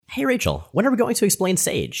Hey Rachel, when are we going to explain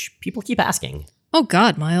Sage? People keep asking. Oh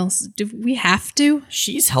god, Miles, do we have to?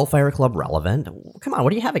 She's Hellfire Club relevant. Come on, what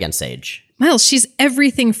do you have against Sage? Miles, she's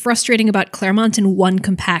everything frustrating about Claremont in one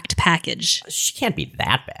compact package. She can't be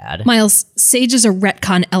that bad. Miles, Sage is a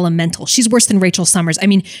retcon elemental. She's worse than Rachel Summers. I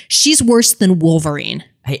mean, she's worse than Wolverine.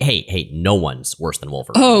 Hey, no one's worse than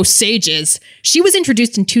Wolverine. Oh, Sage is. She was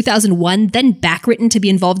introduced in 2001, then backwritten to be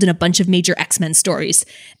involved in a bunch of major X-Men stories.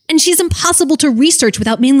 And she's impossible to research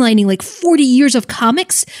without mainlining like 40 years of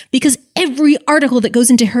comics, because every article that goes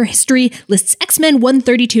into her history lists X-Men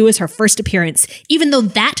 132 as her first appearance, even though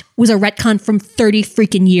that was a retcon from 30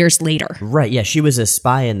 freaking years later. Right, yeah, she was a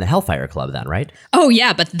spy in the Hellfire Club then, right? Oh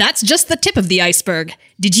yeah, but that's just the tip of the iceberg.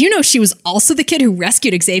 Did you know she was also the kid who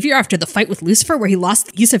rescued Xavier after the fight with Lucifer where he lost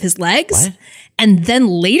the use of his legs? What? And then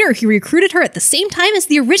later he recruited her at the same time as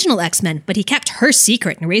the original X-Men, but he kept her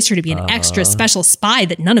secret and raised her to be an extra special spy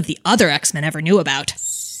that none of the other X-Men ever knew about.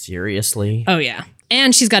 Seriously? Oh yeah.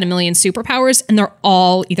 And she's got a million superpowers, and they're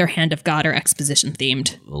all either Hand of God or exposition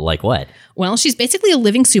themed. Like what? Well, she's basically a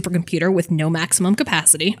living supercomputer with no maximum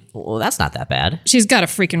capacity. Well, that's not that bad. She's got a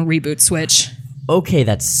freaking reboot switch. Okay,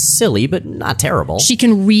 that's silly, but not terrible. She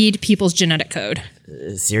can read people's genetic code.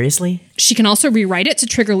 Seriously? She can also rewrite it to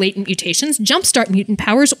trigger latent mutations, jumpstart mutant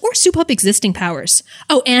powers, or soup up existing powers.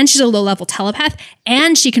 Oh, and she's a low-level telepath,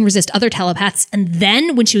 and she can resist other telepaths. And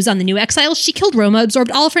then, when she was on the New Exiles, she killed Roma,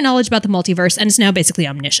 absorbed all of her knowledge about the multiverse, and is now basically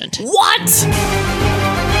omniscient. What?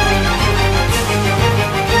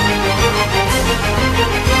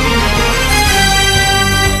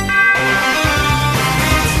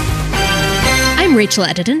 I'm Rachel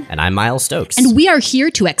Edidin. And I'm Miles Stokes. And we are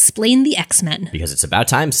here to explain the X-Men. Because it's about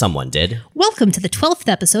time someone did. Welcome to the 12th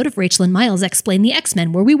episode of Rachel and Miles Explain the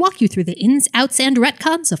X-Men, where we walk you through the ins, outs, and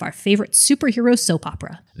retcons of our favorite superhero soap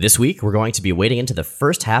opera. This week, we're going to be wading into the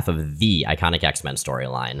first half of the iconic X-Men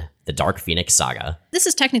storyline, the Dark Phoenix Saga. This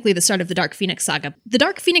is technically the start of the Dark Phoenix Saga. The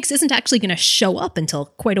Dark Phoenix isn't actually going to show up until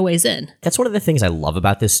quite a ways in. That's one of the things I love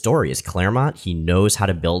about this story is Claremont, he knows how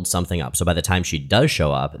to build something up. So by the time she does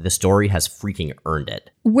show up, the story has freaking earned it.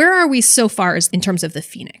 Where are we so far in terms of the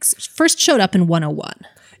Phoenix? First showed up in 101.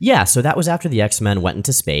 Yeah, so that was after the X-Men went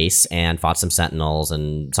into space and fought some Sentinels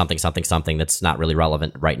and something that's not really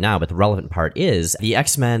relevant right now. But the relevant part is the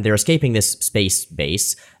X-Men, they're escaping this space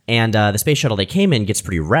base, and the space shuttle they came in gets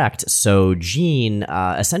pretty wrecked. So Jean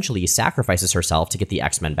essentially sacrifices herself to get the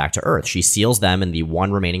X-Men back to Earth. She seals them in the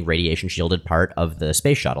one remaining radiation-shielded part of the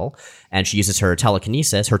space shuttle, and she uses her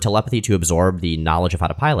telekinesis, her telepathy, to absorb the knowledge of how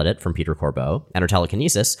to pilot it from Peter Corbeau, and her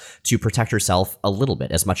telekinesis to protect herself a little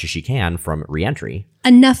bit, as much as she can, from re-entry.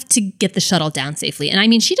 Enough to get the shuttle down safely. And I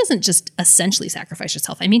mean, she doesn't just essentially sacrifice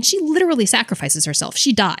herself. I mean, she literally sacrifices herself.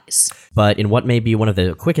 She dies. But in what may be one of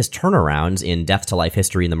the quickest turnarounds in death-to-life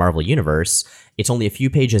history in the Marvel Universe, it's only a few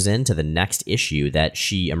pages into the next issue that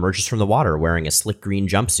she emerges from the water wearing a slick green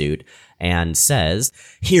jumpsuit and says,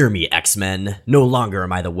 "Hear me, X-Men. No longer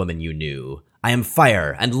am I the woman you knew. I am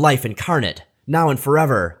fire and life incarnate. Now and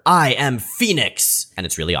forever, I am Phoenix." And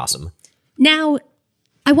it's really awesome. Now,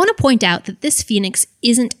 I want to point out that this Phoenix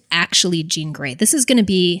isn't actually Jean Grey. This is going to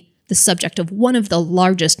be the subject of one of the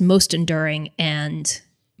largest, most enduring, and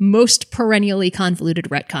most perennially convoluted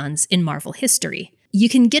retcons in Marvel history. You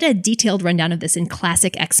can get a detailed rundown of this in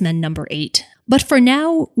Classic X-Men number 8. But for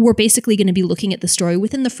now, we're basically going to be looking at the story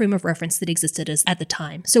within the frame of reference that existed at the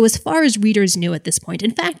time. So as far as readers knew at this point,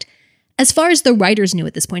 in fact, as far as the writers knew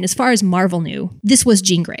at this point, as far as Marvel knew, this was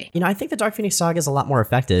Jean Grey. You know, I think the Dark Phoenix Saga is a lot more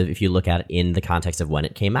effective if you look at it in the context of when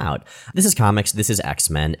it came out. This is comics, this is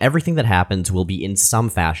X-Men. Everything that happens will be in some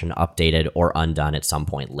fashion updated or undone at some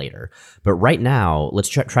point later. But right now, let's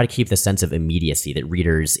try to keep the sense of immediacy that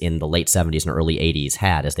readers in the late 70s and early 80s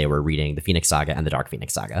had as they were reading the Phoenix Saga and the Dark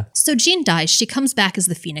Phoenix Saga. So Jean dies, she comes back as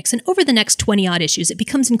the Phoenix, and over the next 20-odd issues, it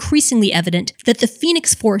becomes increasingly evident that the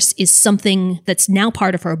Phoenix Force is something that's now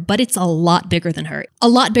part of her, but it's a lot bigger than her. A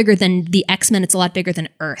lot bigger than the X-Men, it's a lot bigger than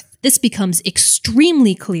Earth. This becomes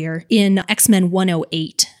extremely clear in X-Men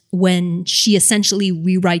 108, when she essentially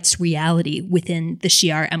rewrites reality within the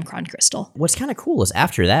Shi'ar M'Kraan crystal. What's kind of cool is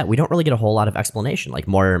after that, we don't really get a whole lot of explanation. Like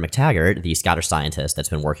Moira McTaggart, the Scottish scientist that's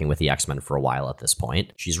been working with the X-Men for a while at this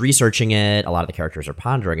point, she's researching it, a lot of the characters are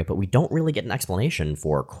pondering it, but we don't really get an explanation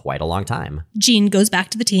for quite a long time. Jean goes back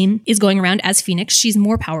to the team, is going around as Phoenix, she's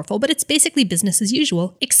more powerful, but it's basically business as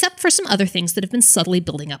usual, except for some other things that have been subtly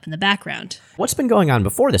building up in the background. What's been going on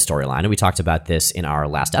before this storyline, and we talked about this in our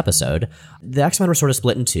last episode, the X-Men were sort of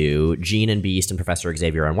split in two. two, Jean and Beast and Professor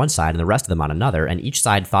Xavier on one side and the rest of them on another, and each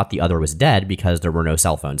side thought the other was dead because there were no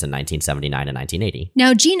cell phones in 1979 and 1980.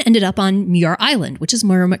 Now, Jean ended up on Muir Island, which is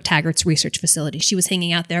Moira McTaggart's research facility. She was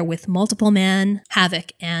hanging out there with Multiple Man,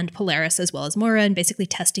 Havoc, and Polaris, as well as Moira, and basically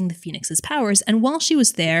testing the Phoenix's powers. And while she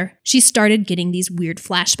was there, she started getting these weird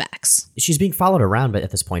flashbacks. She's being followed around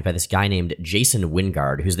at this point by this guy named Jason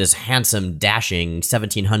Wingard, who's this handsome, dashing,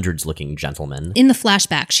 1700s-looking gentleman. In the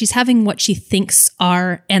flashback, she's having what she thinks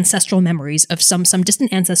are ancestral memories of some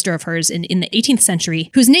distant ancestor of hers in the 18th century,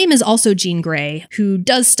 whose name is also Jean Grey, who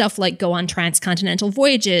does stuff like go on transcontinental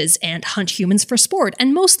voyages and hunt humans for sport,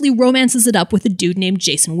 and mostly romances it up with a dude named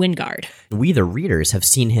Jason Wingard. We, the readers, have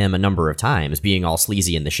seen him a number of times, being all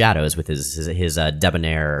sleazy in the shadows with his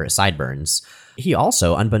debonair sideburns. He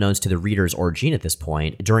also, unbeknownst to the readers or Jean at this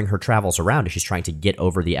point, during her travels around as she's trying to get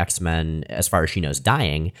over the X-Men, as far as she knows,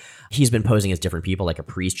 dying, he's been posing as different people, like a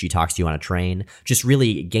priest she talks to on a train, just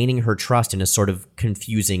really gaining her trust in a sort of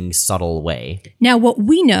confusing, subtle way. Now, what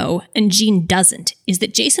we know, and Jean doesn't, is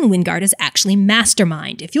that Jason Wingard is actually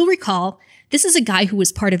Mastermind. If you'll recall, this is a guy who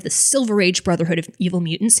was part of the Silver Age Brotherhood of Evil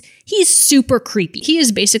Mutants. He's super creepy. He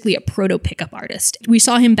is basically a proto-pickup artist. We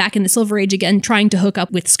saw him back in the Silver Age again trying to hook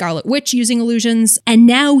up with Scarlet Witch using illusions, and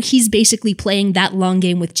now he's basically playing that long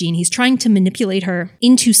game with Jean. He's trying to manipulate her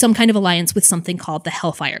into some kind of alliance with something called the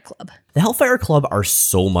Hellfire Club. The Hellfire Club are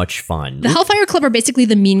so much fun. The Hellfire Club are basically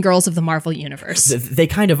the mean girls of the Marvel Universe. They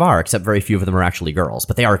kind of are, except very few of them are actually girls,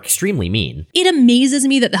 but they are extremely mean. It amazes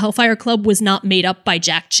me that the Hellfire Club was not made up by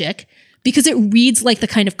Jack Chick, because it reads like the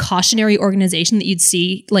kind of cautionary organization that you'd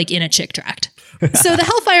see like in a chick tract. So the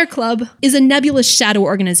Hellfire Club is a nebulous shadow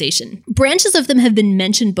organization. Branches of them have been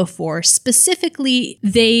mentioned before. Specifically,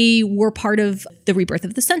 they were part of the rebirth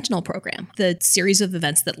of the Sentinel program, the series of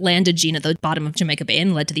events that landed Jean at the bottom of Jamaica Bay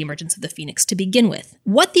and led to the emergence of the Phoenix to begin with.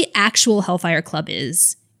 What the actual Hellfire Club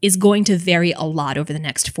is going to vary a lot over the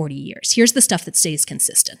next 40 years. Here's the stuff that stays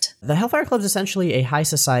consistent. The Hellfire Club is essentially a high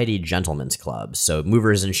society gentleman's club. So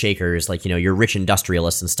movers and shakers, like, your rich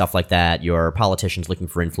industrialists and stuff like that, your politicians looking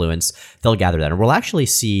for influence, they'll gather that. And we'll actually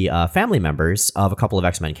see family members of a couple of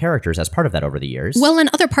X-Men characters as part of that over the years. Well, in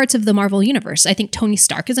other parts of the Marvel Universe, I think Tony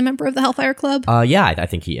Stark is a member of the Hellfire Club. Yeah, I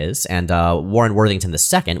think he is. And Warren Worthington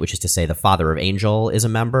II, which is to say the father of Angel, is a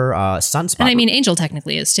member. Sunspot. And I mean, Angel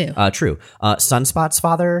technically is too. True. Sunspot's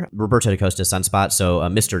father, Roberto DaCosta Sunspot, so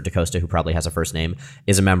Mr. DaCosta, who probably has a first name,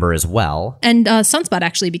 is a member as well. And Sunspot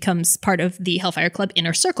actually becomes part of the Hellfire Club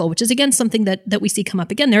Inner Circle, which is, again, something that we see come up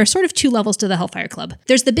again. There are sort of two levels to the Hellfire Club.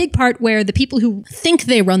 There's the big part where the people who think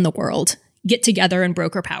they run the world get together and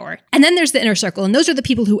broker power. And then there's the Inner Circle, and those are the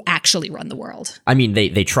people who actually run the world. I mean,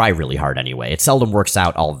 they try really hard anyway. It seldom works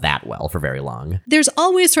out all that well for very long. There's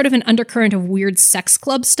always sort of an undercurrent of weird sex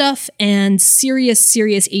club stuff and serious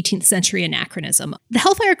 18th century anachronism. The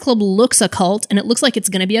Hellfire Club looks a cult, and it looks like it's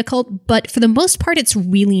going to be a cult, but for the most part, it's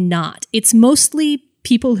really not. It's mostly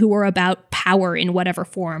people who are about power in whatever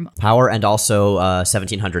form. Power and also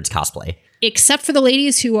 1700s cosplay. Except for the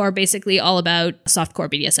ladies who are basically all about softcore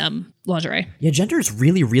BDSM lingerie. Yeah, gender is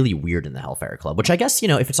really, really weird in the Hellfire Club, which I guess,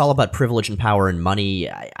 if it's all about privilege and power and money,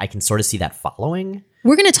 I can sort of see that following.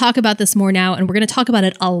 We're going to talk about this more now, and we're going to talk about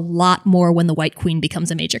it a lot more when the White Queen becomes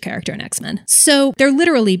a major character in X-Men. So they're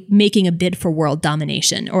literally making a bid for world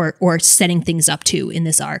domination, or setting things up to in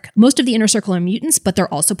this arc. Most of the Inner Circle are mutants, but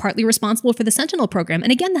they're also partly responsible for the Sentinel program.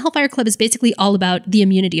 And again, the Hellfire Club is basically all about the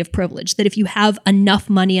immunity of privilege, that if you have enough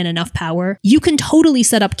money and enough power, you can totally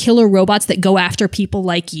set up killer robots that go after people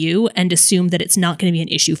like you and assume that it's not going to be an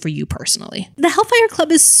issue for you personally. The Hellfire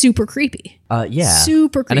Club is super creepy. Yeah.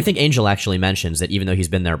 Super creepy. And I think Angel actually mentions that even though he's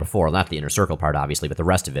been there before, not the Inner Circle part, obviously, but the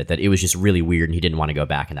rest of it, that it was just really weird and he didn't want to go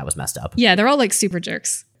back and that was messed up. Yeah, they're all like super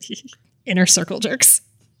jerks. Inner Circle jerks.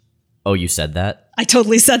 Oh, you said that? I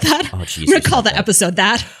totally said that. Oh, Jesus. I'm going to call the episode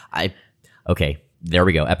that. Okay. There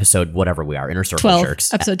we go. Episode whatever we are. Inner Circle 12.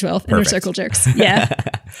 Jerks. Episode 12. Perfect. Inner Circle Jerks. Yeah.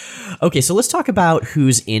 Okay, so let's talk about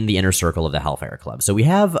who's in the Inner Circle of the Hellfire Club. So we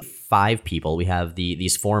have 5 people. We have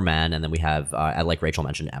these 4 men, and then we have, like Rachel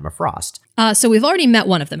mentioned, Emma Frost. So we've already met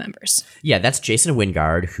one of the members. Yeah, that's Jason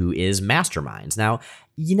Wingard, who is Masterminds. Now,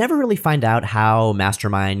 you never really find out how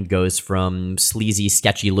Mastermind goes from sleazy,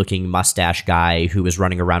 sketchy-looking mustache guy who was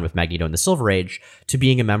running around with Magneto in the Silver Age to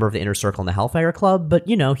being a member of the Inner Circle in the Hellfire Club, but,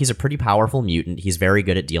 he's a pretty powerful mutant. He's very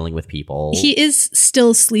good at dealing with people. He is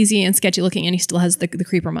still sleazy and sketchy-looking, and he still has the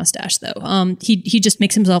creeper mustache, though. He just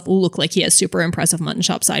makes himself look like he has super impressive mutton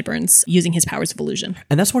chop sideburns using his powers of illusion.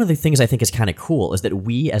 And that's one of the things I think is kind of cool, is that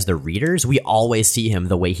we, as the readers, we always see him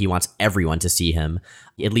the way he wants everyone to see him.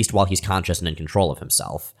 at least while he's conscious and in control of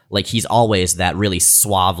himself. Like, he's always that really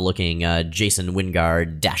suave-looking Jason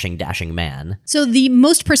Wingard dashing man. So the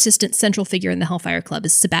most persistent central figure in the Hellfire Club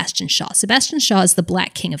is Sebastian Shaw. Sebastian Shaw is the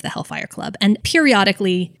Black King of the Hellfire Club, and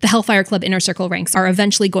periodically the Hellfire Club inner circle ranks are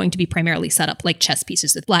eventually going to be primarily set up like chess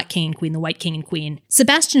pieces, the Black King and Queen, the White King and Queen.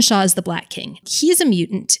 Sebastian Shaw is the Black King. He is a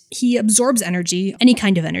mutant. He absorbs energy, any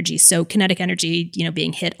kind of energy, so kinetic energy,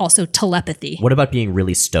 being hit, also telepathy. What about being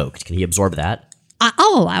really stoked? Can he absorb that?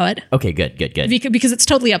 I'll allow it. Okay, good. Because it's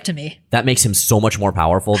totally up to me. That makes him so much more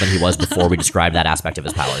powerful than he was before we described that aspect of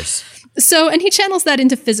his powers. So, and he channels that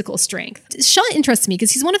into physical strength. Shaw interests me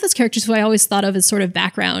because he's one of those characters who I always thought of as sort of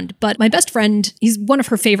background, but my best friend, he's one of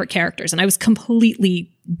her favorite characters, and I was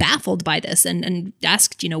completely baffled by this and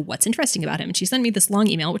asked, what's interesting about him. And she sent me this long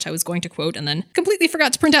email, which I was going to quote and then completely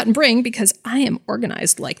forgot to print out and bring because I am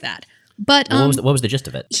organized like that. But what was the gist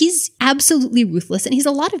of it? He's absolutely ruthless, and he's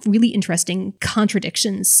a lot of really interesting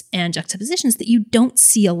contradictions and juxtapositions that you don't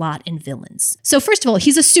see a lot in villains. So first of all,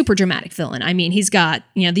 he's a super dramatic villain. I mean, he's got,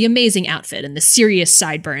 the amazing outfit and the serious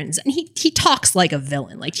sideburns, and he talks like a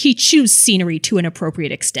villain. Like, he chews scenery to an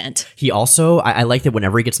appropriate extent. He also, I like that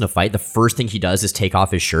whenever he gets in a fight, the first thing he does is take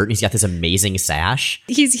off his shirt, and he's got this amazing sash.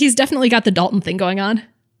 He's definitely got the Dalton thing going on.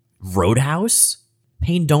 Roadhouse?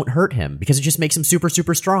 Pain don't hurt him because it just makes him super,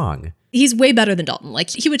 super strong. He's way better than Dalton. Like,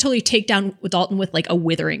 he would totally take down Dalton with like a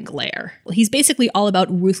withering glare. He's basically all about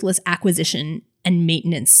ruthless acquisition and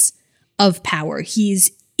maintenance of power. He's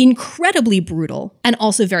incredibly brutal and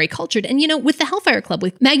also very cultured. And, with the Hellfire Club,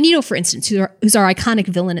 with Magneto, for instance, who's our iconic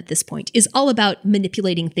villain at this point, is all about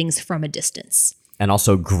manipulating things from a distance. And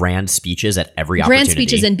also grand speeches at every opportunity. Grand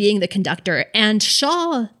speeches and being the conductor. And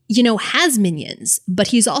Shaw, has minions, but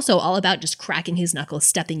he's also all about just cracking his knuckles,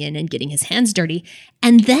 stepping in and getting his hands dirty.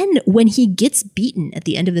 And then when he gets beaten at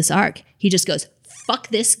the end of this arc, he just goes, fuck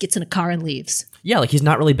this, gets in a car and leaves. Yeah, like, he's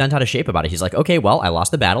not really bent out of shape about it. He's like, okay, well, I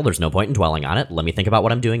lost the battle. There's no point in dwelling on it. Let me think about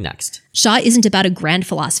what I'm doing next. Shaw isn't about a grand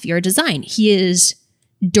philosophy or design. He is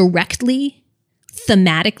directly,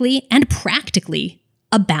 thematically, and practically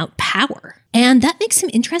about power. And that makes him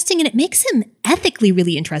interesting, and it makes him ethically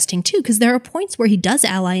really interesting too, because there are points where he does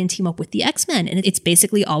ally and team up with the X-Men, and it's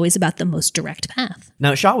basically always about the most direct path.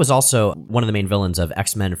 Now, Shaw was also one of the main villains of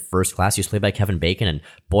X-Men First Class. He was played by Kevin Bacon, and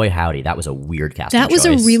boy howdy, that was a weird casting That was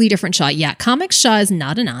choice. a really different Shaw. Yeah, Comics Shaw is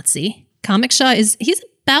not a Nazi. Comics Shaw he's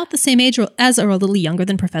about the same age as or a little younger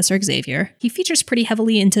than Professor Xavier. He features pretty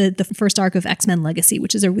heavily into the first arc of X-Men Legacy,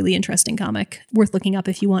 which is a really interesting comic worth looking up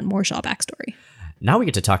if you want more Shaw backstory. Now we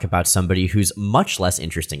get to talk about somebody who's much less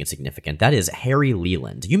interesting and significant. That is Harry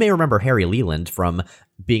Leland. You may remember Harry Leland from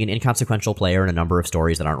being an inconsequential player in a number of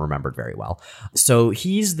stories that aren't remembered very well. So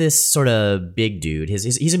he's this sort of big dude.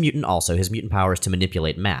 He's a mutant also. His mutant power is to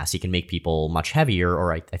manipulate mass. He can make people much heavier,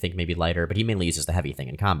 or I think maybe lighter, but he mainly uses the heavy thing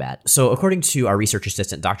in combat. So according to our research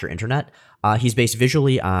assistant, Dr. Internet, he's based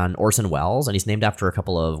visually on Orson Welles, and he's named after a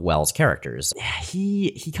couple of Welles characters.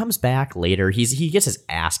 He comes back later. He gets his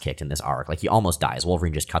ass kicked in this arc. Like, he almost dies.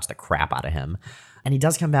 Wolverine just cuts the crap out of him. And he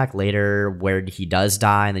does come back later where he does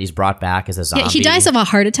die, and then he's brought back as a zombie. Yeah, he dies of a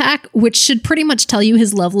heart attack, which should pretty much tell you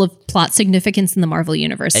his level of plot significance in the Marvel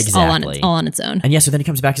Universe. Exactly. all on its own. And yeah, so then he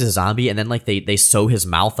comes back as a zombie, and then like they sew his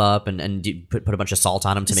mouth up and put a bunch of salt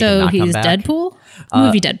on him to make him not come back. So he's Deadpool?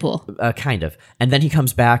 Movie Deadpool. Kind of. And then he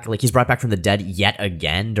comes back, like, he's brought back from the dead yet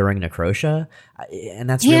again during Necrotia. And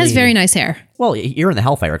that's He has very nice hair. Well, you're in the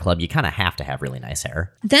Hellfire Club. You kind of have to have really nice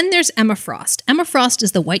hair. Then there's Emma Frost. Emma Frost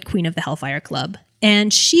is the White Queen of the Hellfire Club.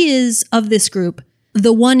 And she is, of this group,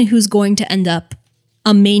 the one who's going to end up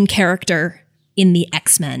a main character in the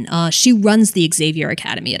X-Men. She runs the Xavier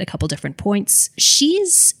Academy at a couple different points.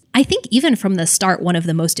 She's, I think, even from the start, one of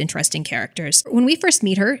the most interesting characters. When we first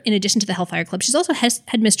meet her, in addition to the Hellfire Club, she's also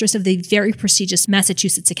headmistress of the very prestigious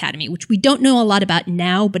Massachusetts Academy, which we don't know a lot about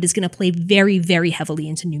now, but is going to play very, very heavily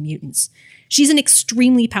into New Mutants. She's an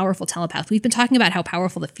extremely powerful telepath. We've been talking about how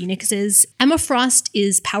powerful the Phoenix is. Emma Frost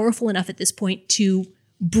is powerful enough at this point to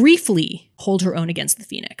briefly hold her own against the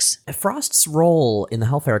Phoenix. Frost's role in the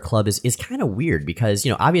Hellfire Club is kind of weird because,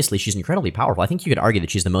 obviously she's incredibly powerful. I think you could argue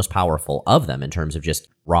that she's the most powerful of them in terms of just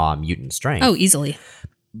raw mutant strength. Oh, easily.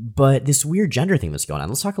 But this weird gender thing that's going on,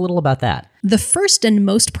 let's talk a little about that. The first and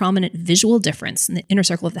most prominent visual difference in the inner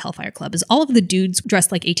circle of the Hellfire Club is all of the dudes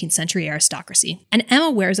dressed like 18th century aristocracy. And Emma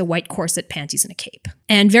wears a white corset, panties, and a cape.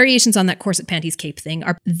 And variations on that corset, panties, cape thing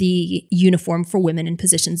are the uniform for women in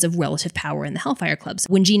positions of relative power in the Hellfire Clubs.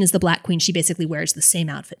 When Jean is the Black Queen, she basically wears the same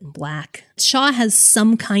outfit in black. Shaw has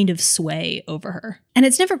some kind of sway over her. And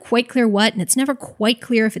it's never quite clear what, and it's never quite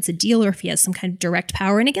clear if it's a deal or if he has some kind of direct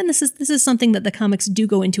power. And again, this is something that the comics do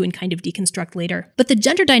go go into and kind of deconstruct later. But the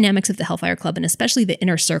gender dynamics of the Hellfire Club, and especially the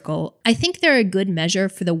Inner Circle, I think they're a good measure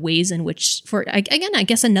for the ways in which, I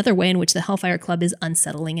guess another way in which the Hellfire Club is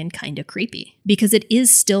unsettling and kind of creepy. Because it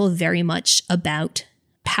is still very much about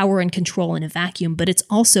power and control in a vacuum, but it's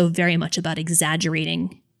also very much about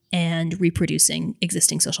exaggerating and reproducing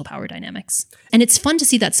existing social power dynamics. And it's fun to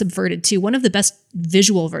see that subverted too. One of the best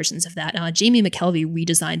visual versions of that, Jamie McKelvey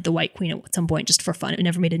redesigned the White Queen at some point just for fun. It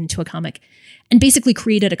never made it into a comic. And basically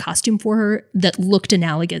created a costume for her that looked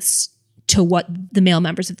analogous to what the male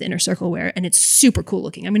members of the Inner Circle wear. And it's super cool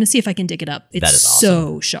looking. I'm going to see if I can dig it up. It's that is awesome.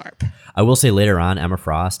 So sharp. I will say later on, Emma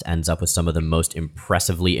Frost ends up with some of the most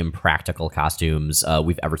impressively impractical costumes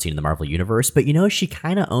we've ever seen in the Marvel Universe. But she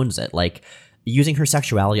kind of owns it. Like, using her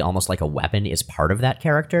sexuality almost like a weapon is part of that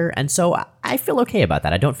character. And so I feel okay about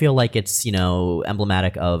that. I don't feel like it's,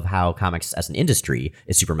 emblematic of how comics as an industry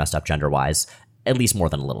is super messed up gender-wise, at least more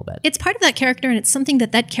than a little bit. It's part of that character, and it's something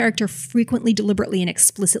that character frequently, deliberately, and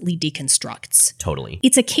explicitly deconstructs. Totally.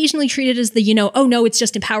 It's occasionally treated as the, oh no, it's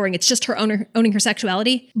just empowering. It's just her owning her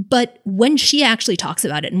sexuality. But when she actually talks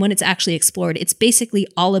about it and when it's actually explored, it's basically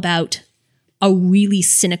all about a really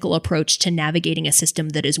cynical approach to navigating a system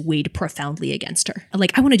that is weighed profoundly against her.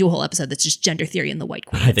 Like, I want to do a whole episode that's just gender theory in the White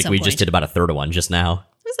Queen. I think we just did about a third of one just now.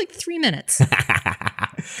 It was like 3 minutes.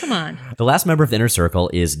 Come on. The last member of the Inner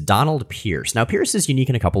Circle is Donald Pierce. Now, Pierce is unique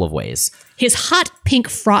in a couple of ways. His hot pink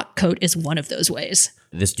frock coat is one of those ways.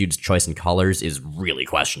 This dude's choice in colors is really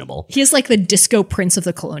questionable. He is like the disco prince of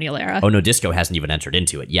the colonial era. Oh, no, disco hasn't even entered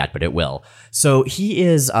into it yet, but it will. So he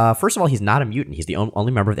is, first of all, he's not a mutant. He's the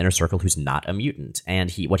only member of the Inner Circle who's not a mutant.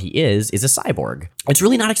 And what he is a cyborg. It's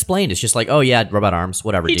really not explained. It's just like, oh, yeah, robot arms,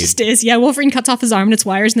 whatever, he dude. He just is. Yeah, Wolverine cuts off his arm and it's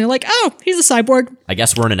wires, and they're like, oh, he's a cyborg. I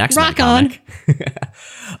guess we're in an X-Men comic.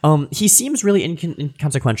 He seems really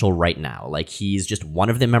inconsequential right now. Like, he's just one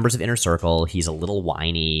of the members of Inner Circle. He's a little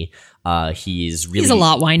whiny. He's a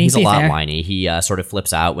lot whiny. He's a lot whiny. He sort of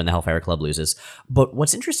flips out when the Hellfire Club loses. But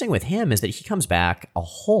what's interesting with him is that he comes back a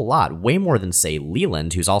whole lot, way more than, say,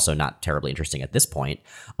 Leland, who's also not terribly interesting at this point.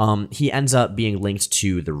 He ends up being linked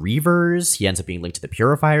to the Reavers. He ends up being linked to the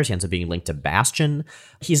Purifiers. He ends up being linked to Bastion.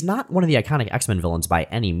 He's not one of the iconic X-Men villains by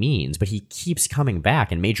any means, but he keeps coming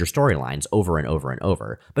back in major storylines over and over and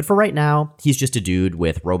over. But for right now, he's just a dude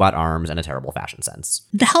with robot arms and a terrible fashion sense.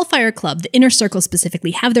 The Hellfire Club, the Inner Circle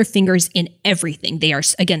specifically, have their fingers in everything. They are,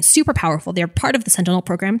 again, super powerful. They're part of the Sentinel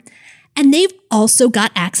program. And they've also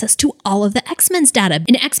got access to all of the X-Men's data.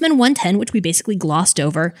 In X-Men 110, which we basically glossed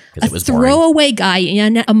over, a throwaway guy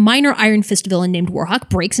and a minor Iron Fist villain named Warhawk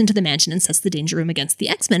breaks into the mansion and sets the danger room against the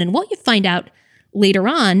X-Men. And what you find out later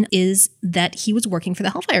on is that he was working for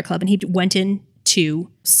the Hellfire Club, and he went in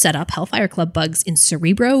to set up Hellfire Club bugs in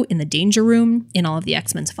Cerebro, in the Danger Room, in all of the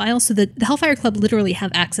X-Men's files, so that the Hellfire Club literally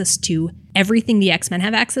have access to everything the X-Men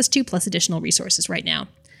have access to, plus additional resources right now.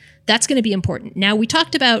 That's going to be important. Now, we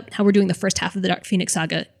talked about how we're doing the first half of the Dark Phoenix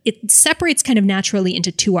saga. It separates kind of naturally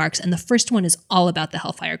into 2 arcs, and the first one is all about the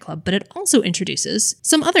Hellfire Club, but it also introduces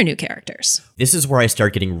some other new characters. This is where I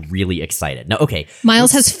start getting really excited. Now, okay.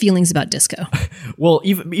 Miles has feelings about Disco. Well,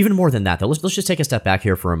 even more than that, though, let's just take a step back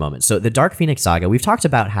here for a moment. So the Dark Phoenix saga, we've talked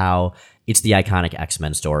about how it's the iconic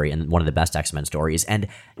X-Men story and one of the best X-Men stories. And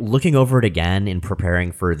looking over it again in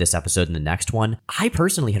preparing for this episode and the next one, I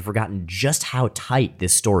personally had forgotten just how tight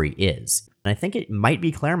this story is. And I think it might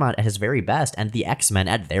be Claremont at his very best and the X-Men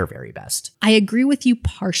at their very best. I agree with you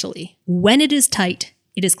partially. When it is tight,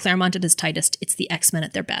 it is Claremont at his tightest. It's the X-Men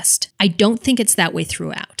at their best. I don't think it's that way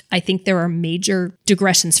throughout. I think there are major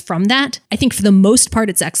digressions from that. I think for the most part,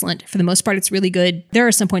 it's excellent. For the most part, it's really good. There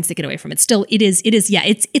are some points that get away from it. Still, it's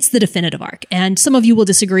the definitive arc. And some of you will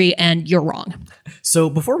disagree, and you're wrong. So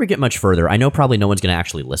before we get much further, I know probably no one's going to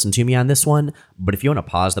actually listen to me on this one, but if you want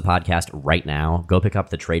to pause the podcast right now, go pick up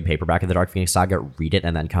the trade paperback of the Dark Phoenix saga, read it,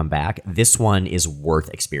 and then come back. This one is worth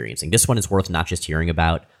experiencing. This one is worth not just hearing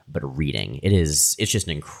about, but reading. It's just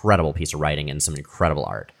an incredible piece of writing and some incredible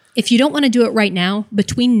art. If you don't want to do it right now,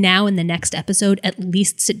 between now and the next episode, at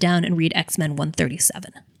least sit down and read X-Men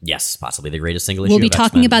 137. Yes, possibly the greatest single issue We'll be of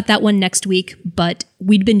talking X-Men. about that one next week, but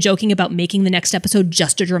we'd been joking about making the next episode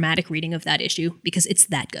just a dramatic reading of that issue because it's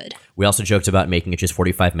that good. We also joked about making it just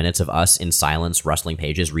 45 minutes of us in silence, rustling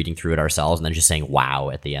pages, reading through it ourselves, and then just saying wow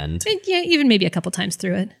at the end. Yeah, even maybe a couple times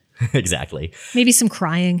through it. Exactly. Maybe some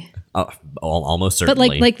crying. Almost certainly.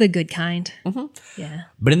 But like the good kind. Yeah.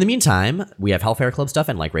 But in the meantime, we have Hellfire Club stuff,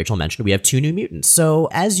 and like Rachel mentioned, we have 2 new mutants. So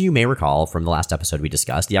as you may recall from the last episode we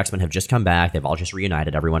discussed, the X-Men have just come back. They've all just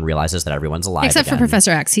reunited. Everyone realizes that everyone's alive Except again. for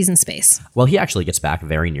Professor X, he's in space. Well, he actually gets back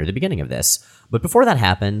very near the beginning of this. But before that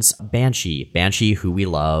happens, Banshee, who we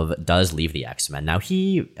love, does leave the X-Men. Now,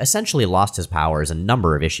 he essentially lost his powers a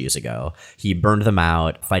number of issues ago. He burned them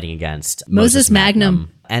out fighting against Moses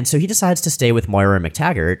Magnum. And so he decides to stay with Moira and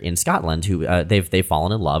McTaggart in Scotland, who they've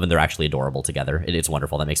fallen in love, and they're actually adorable together. It's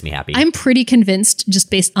wonderful. That makes me happy. I'm pretty convinced, just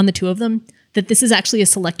based on the 2 of them, that this is actually a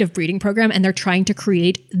selective breeding program, and they're trying to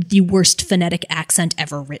create the worst phonetic accent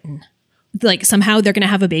ever written. Like, somehow they're going to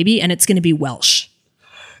have a baby, and it's going to be Welsh.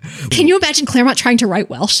 Can you imagine Claremont trying to write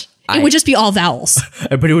Welsh? It would just be all vowels.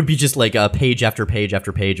 But it would be just like a page after page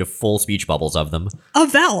after page of full speech bubbles of them.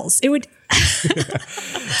 Of vowels. It would...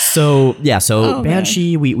 So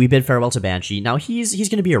Banshee, we bid farewell to Banshee. Now he's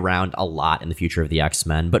going to be around a lot in the future of the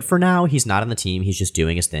X-Men, but for now he's not on the team. He's just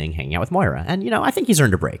doing his thing, hanging out with Moira. And, I think he's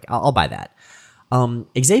earned a break. I'll buy that.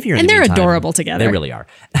 Xavier, and they're adorable together. They really are.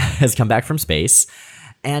 Has come back from space.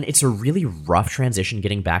 And it's a really rough transition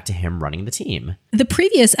getting back to him running the team. The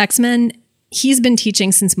previous X-Men, he's been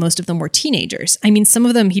teaching since most of them were teenagers. I mean, some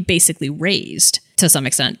of them he basically raised to some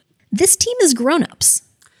extent. This team is grown-ups.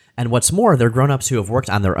 And what's more, they're grown-ups who have worked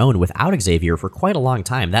on their own without Xavier for quite a long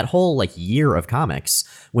time. That whole year of comics,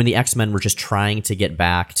 when the X-Men were just trying to get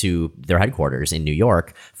back to their headquarters in New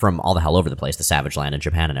York from all the hell over the place, the Savage Land and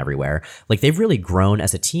Japan and everywhere, they've really grown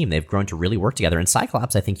as a team. They've grown to really work together. And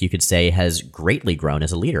Cyclops, I think you could say, has greatly grown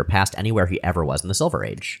as a leader past anywhere he ever was in the Silver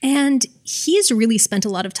Age. And he's really spent a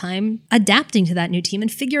lot of time adapting to that new team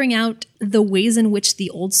and figuring out the ways in which the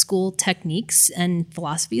old school techniques and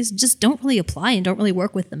philosophies just don't really apply and don't really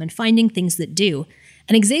work with them, and finding things that do.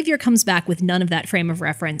 And Xavier comes back with none of that frame of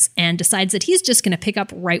reference and decides that he's just going to pick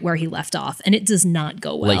up right where he left off, and it does not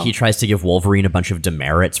go well. He tries to give Wolverine a bunch of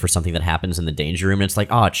demerits for something that happens in the Danger Room, and it's like,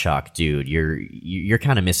 oh, Chuck, dude, you're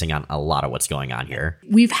kind of missing on a lot of what's going on here.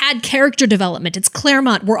 We've had character development. It's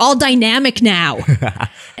Claremont. We're all dynamic now.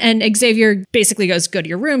 And Xavier basically goes, go to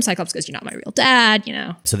your room. Cyclops goes, you're not my real dad,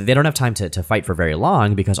 So they don't have time to fight for very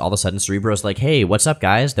long, because all of a sudden Cerebro's like, hey, what's up,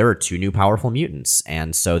 guys? There are 2 new powerful mutants.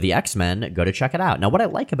 And so the X-Men go to check it out. Now, what I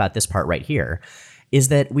like about this part right here is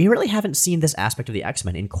that we really haven't seen this aspect of the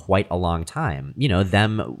X-Men in quite a long time.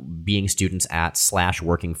 Them being students at /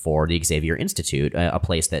 working for the Xavier Institute, a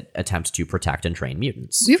place that attempts to protect and train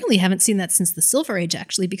mutants. We really haven't seen that since the Silver Age,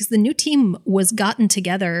 actually, because the new team was gotten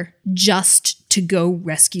together just to go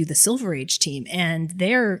rescue the Silver Age team. And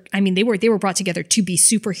they were brought together to be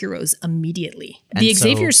superheroes immediately. The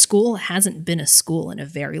Xavier School hasn't been a school in a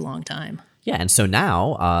very long time. Yeah, and so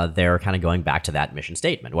now they're kind of going back to that mission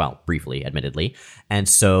statement. Well, briefly, admittedly. And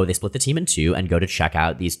so they split the team in 2 and go to check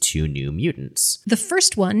out these 2 new mutants. The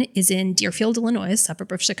first one is in Deerfield, Illinois, a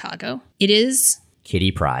suburb of Chicago. It is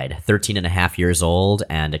Kitty Pryde, 13 and a half years old,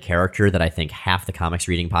 and a character that I think half the comics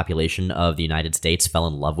reading population of the United States fell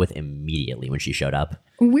in love with immediately when she showed up.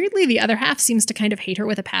 Weirdly, the other half seems to kind of hate her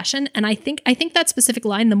with a passion. And I think that specific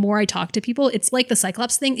line, the more I talk to people, it's like the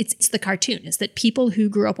Cyclops thing. It's the cartoon. Is that people who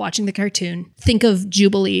grew up watching the cartoon think of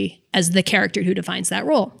Jubilee as the character who defines that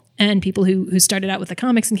role. And people who started out with the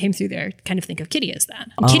comics and came through there kind of think of Kitty as that.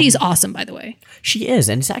 Kitty's awesome, by the way. She is.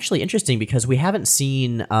 And it's actually interesting because we haven't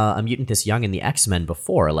seen a mutant this young in the X-Men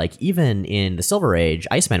before. Even in the Silver Age,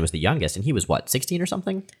 Iceman was the youngest, and he was, 16 or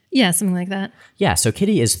something? Yeah, something like that. Yeah, so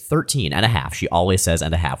Kitty is 13 and a half. She always says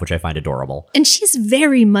and a half, which I find adorable. And she's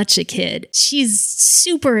very much a kid. She's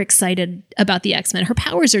super excited about the X-Men. Her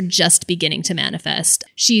powers are just beginning to manifest.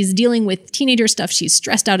 She's dealing with teenager stuff. She's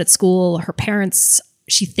stressed out at school. Her parents,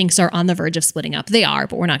 she thinks, are on the verge of splitting up. They are,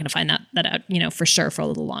 but we're not going to find that out, for sure for a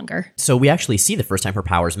little longer. So we actually see the first time her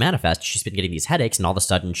powers manifest, she's been getting these headaches, and all of a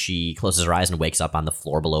sudden she closes her eyes and wakes up on the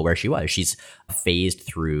floor below where she was. She's phased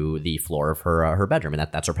through the floor of her bedroom, and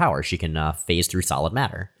that's her power. She can phase through solid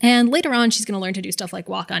matter. And later on, she's going to learn to do stuff like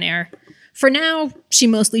walk on air. For now, she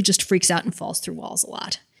mostly just freaks out and falls through walls a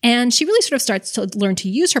lot. And she really sort of starts to learn to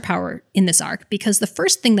use her power in this arc, because the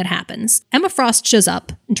first thing that happens, Emma Frost shows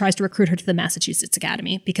up and tries to recruit her to the Massachusetts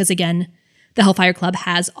Academy, because again, the Hellfire Club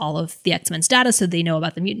has all of the X-Men's data, so they know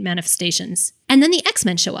about the mutant manifestations. And then the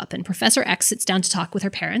X-Men show up, and Professor X sits down to talk with her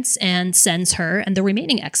parents and sends her and the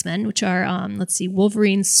remaining X-Men, which are,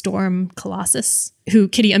 Wolverine, Storm, Colossus, who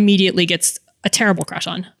Kitty immediately gets a terrible crush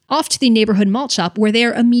on, off to the neighborhood malt shop, where they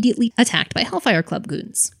are immediately attacked by Hellfire Club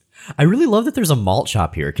goons. I really love that there's a malt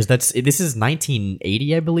shop here because this is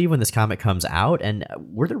 1980, I believe, when this comic comes out. And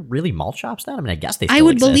were there really malt shops then? I mean, I guess they still I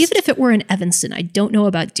would exist. believe it if it were in Evanston. I don't know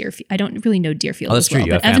about Deerfield. I don't really know Deerfield. Oh, that's as well,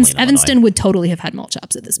 true. You but have family in Evanston Illinois. would totally have had malt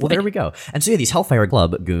shops at this Well, point. there we go. And so yeah, these Hellfire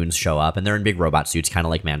Club goons show up, and they're in big robot suits, kind of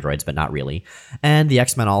like Mandroids, but not really. And the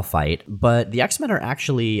X-Men all fight, but the X-Men are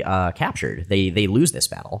actually captured. They lose this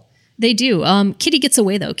battle. They do. Kitty gets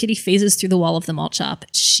away, though. Kitty phases through the wall of the malt shop.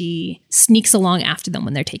 She sneaks along after them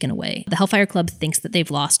when they're taken away. The Hellfire Club thinks that they've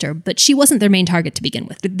lost her, but she wasn't their main target to begin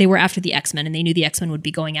with. They were after the X-Men, and they knew the X-Men would be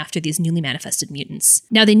going after these newly manifested mutants.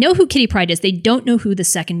 Now, they know who Kitty Pryde is. They don't know who the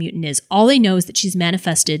second mutant is. All they know is that she's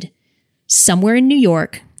manifested somewhere in New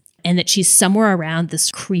York, and that she's somewhere around this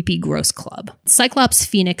creepy, gross club. Cyclops,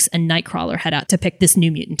 Phoenix, and Nightcrawler head out to pick this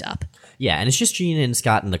new mutant up. Yeah, and it's just Jean and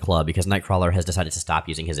Scott in the club because Nightcrawler has decided to stop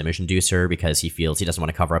using his image inducer because he feels he doesn't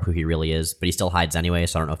want to cover up who he really is, but he still hides anyway,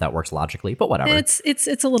 so I don't know if that works logically, but whatever. It's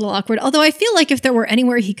a little awkward. Although I feel like if there were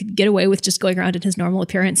anywhere he could get away with just going around in his normal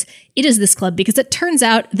appearance, it is this club because it turns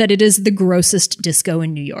out that it is the grossest disco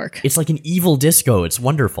in New York. It's like an evil disco. It's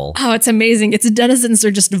wonderful. Oh, it's amazing. Its denizens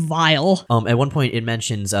are just vile. At one point, it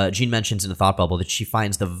mentions Jean mentions in the thought bubble that she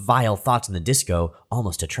finds the vile thoughts in the disco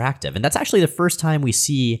almost attractive, and that's actually the first time we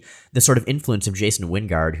see the sort of influence of Jason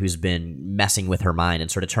Wingard, who's been messing with her mind and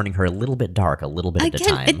sort of turning her a little bit dark, a little bit at a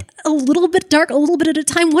time. A little bit dark, a little bit at a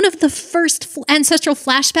time. One of the first ancestral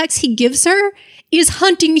flashbacks he gives her is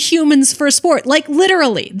hunting humans for sport. Like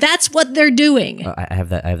literally, that's what they're doing. I have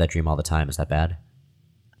that dream all the time. Is that bad?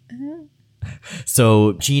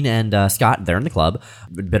 So Jean and Scott, they're in the club.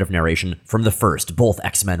 A bit of narration. From the first, both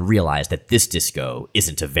X-Men realized that this disco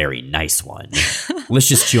isn't a very nice one. Let's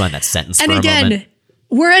just chew on that sentence for a moment. And again,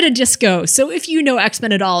 we're at a disco, so if you know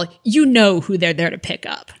X-Men at all, you know who they're there to pick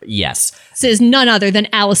up. Yes. This is none other than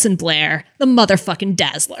Allison Blair, the motherfucking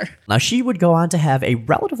Dazzler. Now, she would go on to have a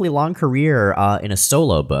relatively long career in a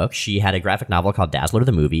solo book. She had a graphic novel called Dazzler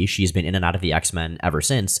the Movie. She's been in and out of the X-Men ever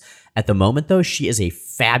since. At the moment, though, she is a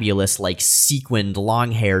fabulous, sequined,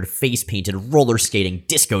 long-haired, face-painted, roller-skating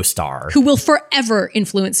disco star. Who will forever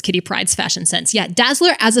influence Kitty Pryde's fashion sense. Yeah,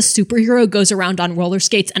 Dazzler as a superhero goes around on roller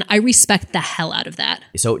skates, and I respect the hell out of that.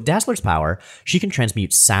 So Dazzler's power, she can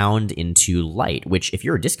transmute sound into light, which, if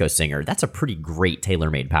you're a disco singer, that's a pretty great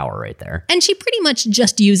tailor-made power right there. And she pretty much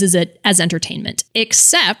just uses it as entertainment.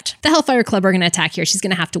 Except the Hellfire Club are going to attack here. She's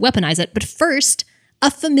going to have to weaponize it. But first, a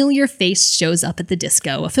familiar face shows up at the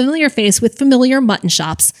disco. A familiar face with familiar mutton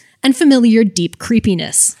shops and familiar deep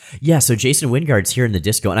creepiness. Yeah, so Jason Wingard's here in the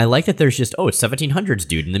disco, and I like that there's just, it's 1700s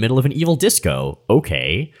dude in the middle of an evil disco.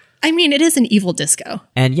 Okay. I mean, it is an evil disco.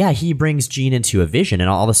 And yeah, he brings Jean into a vision, and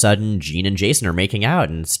all of a sudden, Jean and Jason are making out,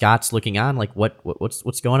 and Scott's looking on like,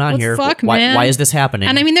 what's going on here? Man? Why is this happening?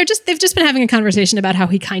 And I mean, they've just been having a conversation about how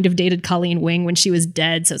he kind of dated Colleen Wing when she was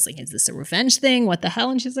dead. So it's like, is this a revenge thing? What the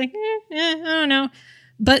hell? And she's like, I don't know.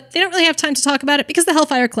 But they don't really have time to talk about it because the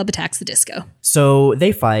Hellfire Club attacks the disco. So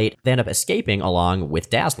they fight. They end up escaping along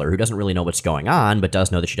with Dazzler, who doesn't really know what's going on, but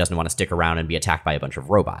does know that she doesn't want to stick around and be attacked by a bunch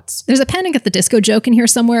of robots. There's a Panic at the Disco joke in here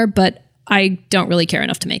somewhere, but I don't really care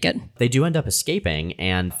enough to make it. They do end up escaping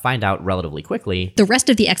and find out relatively quickly. The rest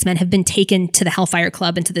of the X-Men have been taken to the Hellfire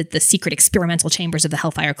Club and to the secret experimental chambers of the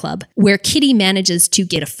Hellfire Club, where Kitty manages to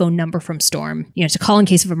get a phone number from Storm, to call in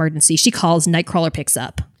case of emergency. She calls, Nightcrawler picks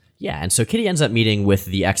up. Yeah, and so Kitty ends up meeting with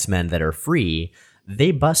the X-Men that are free.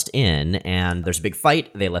 They bust in, and there's a big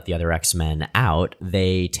fight. They let the other X-Men out.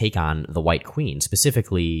 They take on the White Queen.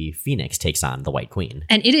 Specifically, Phoenix takes on the White Queen.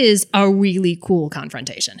 And it is a really cool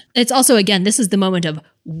confrontation. It's also, again, this is the moment of,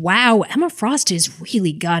 wow, Emma Frost is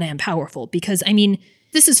really goddamn powerful. Because, I mean,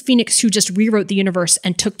 this is Phoenix who just rewrote the universe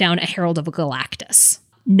and took down a Herald of Galactus.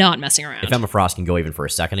 Not messing around. If Emma Frost can go even for a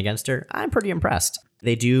second against her, I'm pretty impressed.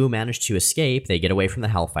 They do manage to escape. They get away from the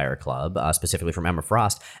Hellfire Club, specifically from Emma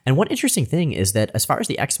Frost. And one interesting thing is that as far as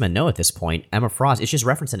the X-Men know at this point, Emma Frost, it's just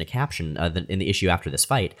referenced in a caption in the issue after this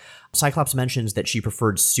fight. Cyclops mentions that she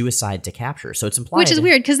preferred suicide to capture. So it's implied. Which is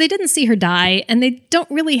weird because they didn't see her die and they don't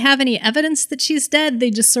really have any evidence that she's dead. They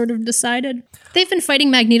just sort of decided. They've been fighting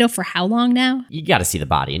Magneto for how long now? You got to see the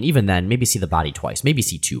body. And even then, maybe see the body twice. Maybe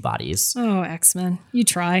see two bodies. Oh, X-Men. You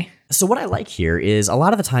try. So what I like here is a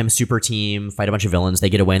lot of the time Super Team fight a bunch of villains, they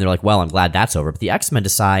get away and they're like, well, I'm glad that's over. But the X-Men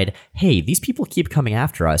decide, hey, these people keep coming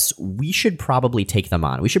after us. We should probably take them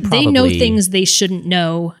on. We should probably... They know things they shouldn't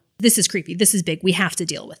know. This is creepy. This is big. We have to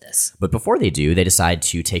deal with this. But before they do, they decide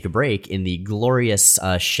to take a break in the glorious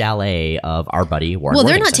chalet of our buddy Warren Well,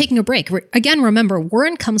 they're Worthington. not taking a break. Again, remember,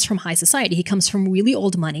 Warren comes from high society. He comes from really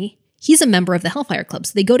old money. He's a member of the Hellfire Club.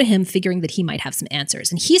 So they go to him figuring that he might have some answers.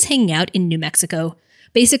 And he's hanging out in New Mexico,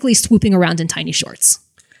 basically swooping around in tiny shorts.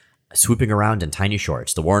 swooping around in tiny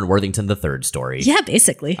shorts, the Warren Worthington III story. Yeah,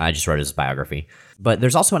 basically. I just wrote his biography. But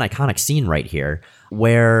there's also an iconic scene right here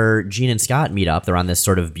where Jean and Scott meet up. They're on this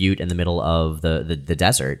sort of butte in the middle of the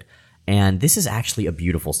desert. And this is actually a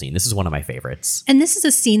beautiful scene. This is one of my favorites. And this is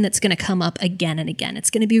a scene that's going to come up again and again. It's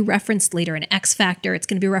going to be referenced later in X Factor. It's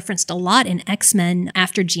going to be referenced a lot in X-Men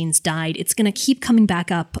after Jean's died. It's going to keep coming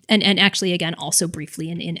back up. And actually, again, also briefly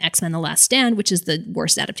in X-Men The Last Stand, which is the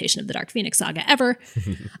worst adaptation of the Dark Phoenix saga ever.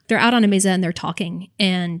 They're out on a mesa and they're talking.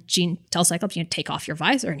 And Jean tells Cyclops, take off your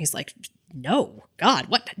visor. And he's like, no, God,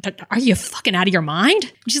 what? Are you fucking out of your mind?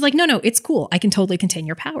 And she's like, no, it's cool. I can totally contain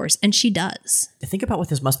your powers. And she does. Think about what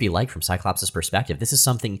this must be like from Cyclops' perspective. This is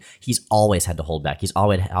something he's always had to hold back. He's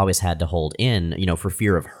always had to hold in, for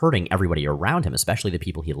fear of hurting everybody around him, especially the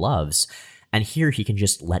people he loves. And here he can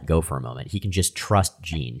just let go for a moment. He can just trust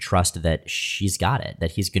Jean, trust that she's got it,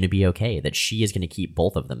 that he's going to be okay, that she is going to keep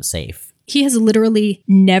both of them safe. He has literally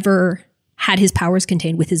never had his powers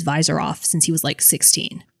contained with his visor off since he was like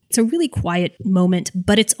 16. It's a really quiet moment,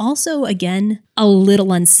 but it's also, again, a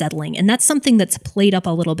little unsettling. And that's something that's played up a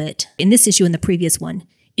little bit in this issue and the previous one,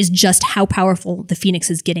 is just how powerful the Phoenix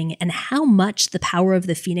is getting and how much the power of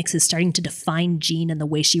the Phoenix is starting to define Jean and the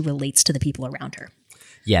way she relates to the people around her.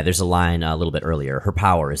 Yeah, there's a line a little bit earlier. Her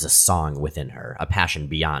power is a song within her, a passion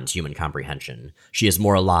beyond human comprehension. She is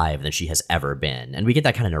more alive than she has ever been. And we get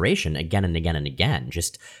that kind of narration again and again and again.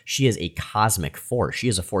 Just, she is a cosmic force. She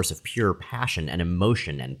is a force of pure passion and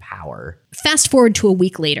emotion and power. Fast forward to a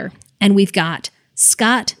week later, and we've got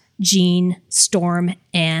Scott, Jean, Storm,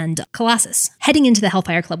 and Colossus heading into the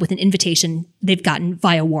Hellfire Club with an invitation they've gotten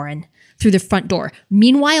via Warren through the front door.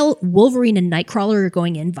 Meanwhile, Wolverine and Nightcrawler are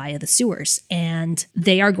going in via the sewers, and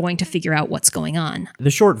they are going to figure out what's going on.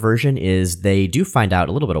 The short version is they do find out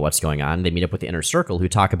a little bit of what's going on. They meet up with the Inner Circle, who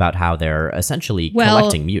talk about how they're essentially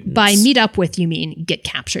collecting mutants. By meet up with, you mean get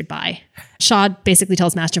captured by. Shaw basically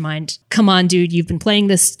tells Mastermind, come on, dude, you've been playing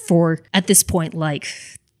this for, at this point, like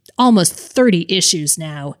almost 30 issues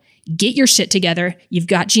now. Get your shit together. You've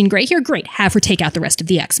got Jean Grey here. Great. Have her take out the rest of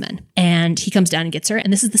the X-Men. And he comes down and gets her.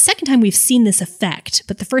 And this is the second time we've seen this effect.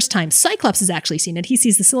 But the first time Cyclops has actually seen it. He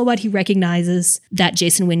sees the silhouette. He recognizes that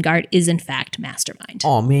Jason Wingard is in fact Mastermind.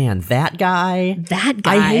 Oh man, that guy. That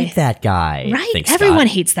guy. I hate that guy. Right? Everyone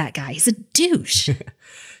hates that guy. He's a douche.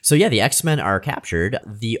 So yeah, the X-Men are captured.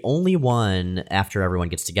 The only one, after everyone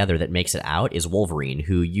gets together, that makes it out is Wolverine,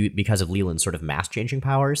 who, because of Leland's sort of mass-changing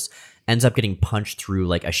powers, ends up getting punched through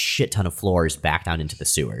like a shit ton of floors back down into the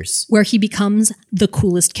sewers. Where he becomes the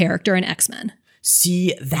coolest character in X-Men.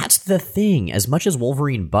 See, that's the thing. As much as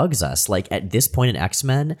Wolverine bugs us, like at this point in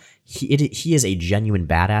X-Men, he is a genuine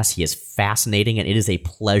badass. He is fascinating, and it is a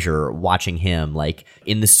pleasure watching him like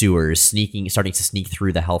in the sewers, starting to sneak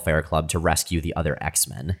through the Hellfire Club to rescue the other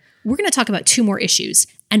X-Men. We're going to talk about 2 more issues,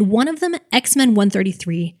 and one of them, X-Men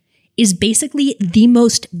 133, is basically the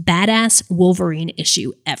most badass Wolverine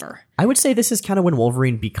issue ever. I would say this is kind of when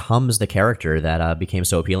Wolverine becomes the character that became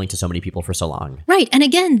so appealing to so many people for so long. Right. And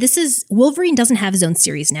again, Wolverine doesn't have his own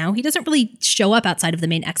series now. He doesn't really show up outside of the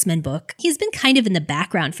main X-Men book. He's been kind of in the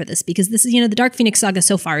background for this because this is, the Dark Phoenix saga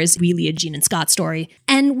so far is really a Jean and Scott story.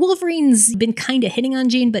 And Wolverine's been kind of hitting on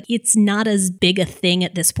Jean, but it's not as big a thing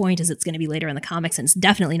at this point as it's going to be later in the comics. And it's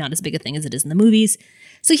definitely not as big a thing as it is in the movies.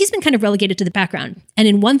 So he's been kind of relegated to the background. And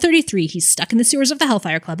in 133, he's stuck in the sewers of the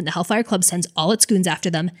Hellfire Club, and the Hellfire Club sends all its goons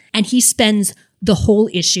after them. And he spends the whole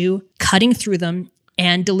issue cutting through them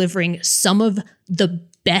and delivering some of the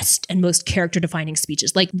best and most character-defining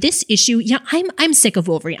speeches. Like this issue, I'm sick of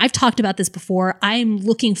Wolverine. I've talked about this before. I'm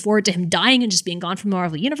looking forward to him dying and just being gone from the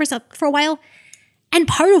Marvel Universe for a while. And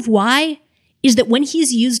part of why is that when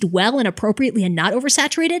he's used well and appropriately and not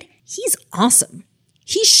oversaturated, he's awesome.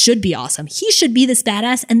 He should be awesome. He should be this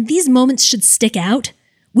badass, and these moments should stick out.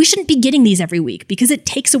 We shouldn't be getting these every week because it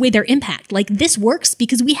takes away their impact. Like this works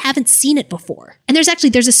because we haven't seen it before. And there's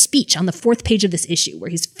a speech on the 4th page of this issue where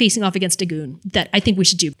he's facing off against a goon that I think we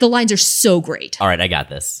should do. The lines are so great. All right, I got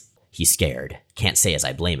this. He's scared. Can't say as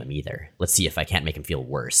I blame him either. Let's see if I can't make him feel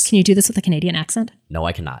worse. Can you do this with a Canadian accent? No,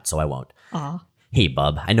 I cannot, so I won't. Aw. Hey,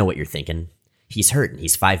 bub, I know what you're thinking. He's hurt and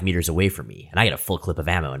he's 5 meters away from me, and I got a full clip of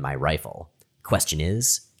ammo in my rifle. Question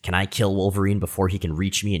is, can I kill Wolverine before he can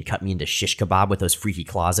reach me and cut me into shish kebab with those freaky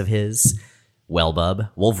claws of his? Well, bub,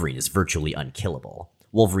 Wolverine is virtually unkillable.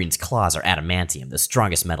 Wolverine's claws are adamantium, the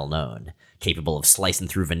strongest metal known, capable of slicing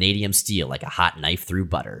through vanadium steel like a hot knife through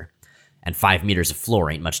butter. And 5 meters of floor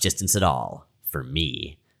ain't much distance at all. For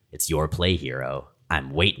me. It's your play, hero.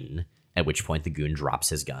 I'm waiting. At which point the goon drops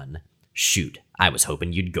his gun. Shoot, I was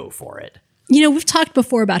hoping you'd go for it. We've talked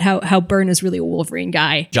before about how Byrne is really a Wolverine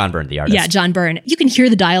guy. John Byrne, the artist. Yeah, John Byrne. You can hear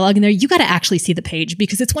the dialogue in there. You got to actually see the page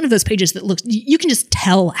because it's one of those pages that looks, you can just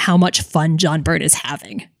tell how much fun John Byrne is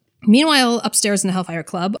having. Meanwhile, upstairs in the Hellfire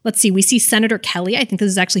Club, let's see, we see Senator Kelly. I think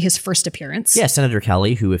this is actually his first appearance. Yeah, Senator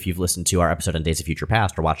Kelly, who, if you've listened to our episode on Days of Future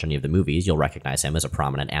Past or watched any of the movies, you'll recognize him as a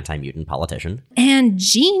prominent anti-mutant politician. And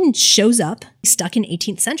Jean shows up, stuck in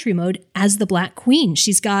 18th century mode, as the Black Queen.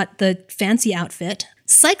 She's got the fancy outfit.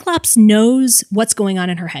 Cyclops knows what's going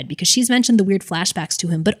on in her head because she's mentioned the weird flashbacks to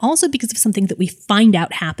him, but also because of something that we find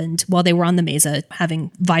out happened while they were on the Mesa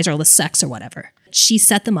having visorless sex or whatever. She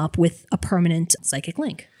set them up with a permanent psychic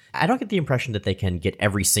link. I don't get the impression that they can get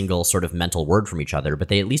every single sort of mental word from each other, but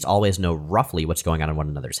they at least always know roughly what's going on in one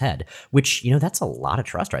another's head, which, that's a lot of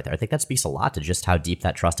trust right there. I think that speaks a lot to just how deep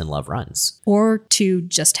that trust and love runs. Or to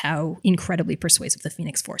just how incredibly persuasive the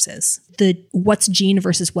Phoenix Force is. The what's Jean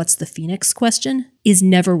versus what's the Phoenix question is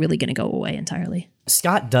never really going to go away entirely.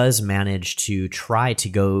 Scott does manage to try to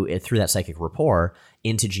go through that psychic rapport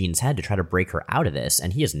into Jean's head to try to break her out of this,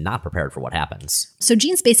 and he is not prepared for what happens. So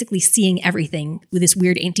Jean's basically seeing everything with this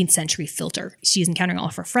weird 18th century filter. She's encountering all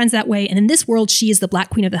of her friends that way, and in this world, she is the Black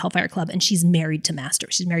Queen of the Hellfire Club, and she's married to Master.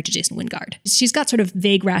 She's married to Jason Wingard. She's got sort of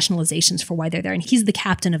vague rationalizations for why they're there, and he's the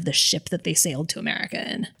captain of the ship that they sailed to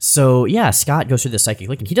America in. So yeah, Scott goes through this psychic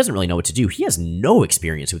link, and he doesn't really know what to do. He has no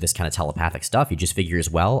experience with this kind of telepathic stuff. He just figures,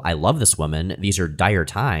 well, I love this woman. These are dire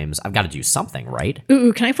times. I've got to do something, right?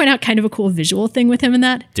 Ooh, can I point out kind of a cool visual thing with him in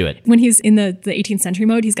that? Do it. When he's in the 18th century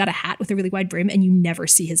mode, he's got a hat with a really wide brim, and you never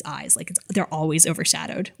see his eyes. Like they're always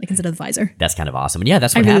overshadowed, like instead of the visor. That's kind of awesome. And yeah,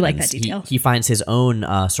 that's what I really happens. like that detail. He finds his own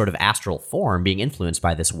sort of astral form being influenced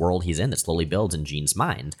by this world he's in that slowly builds in Jean's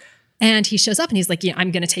mind. And he shows up and he's like,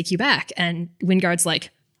 I'm going to take you back. And Wingard's like,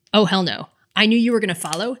 oh, hell no. I knew you were going to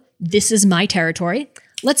follow. This is my territory.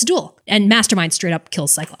 Let's duel. And Mastermind straight up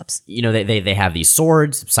kills Cyclops. They have these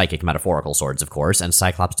swords, psychic metaphorical swords, of course, and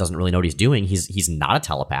Cyclops doesn't really know what he's doing. He's not a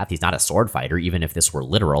telepath. He's not a sword fighter, even if this were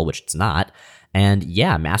literal, which it's not. And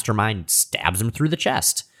yeah, Mastermind stabs him through the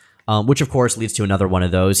chest, which of course leads to another one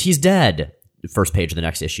of those. He's dead. First page of the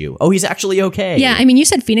next issue. Oh, he's actually okay. Yeah, I mean, you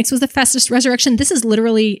said Phoenix was the fastest resurrection. This is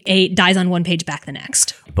literally a dies on one page, back the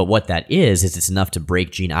next. But what that is it's enough to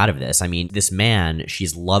break Jean out of this. I mean, this man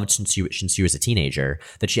she's loved since she was a teenager,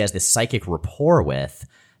 that she has this psychic rapport with,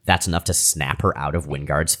 that's enough to snap her out of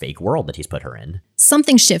Wingard's fake world that he's put her in.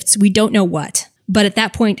 Something shifts. We don't know what. But at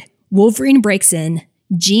that point, Wolverine breaks in.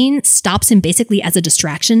 Jean stops him basically as a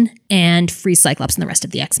distraction and frees Cyclops and the rest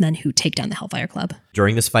of the X-Men who take down the Hellfire Club.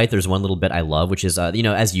 During this fight, there's one little bit I love, which is,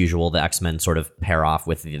 as usual, the X-Men sort of pair off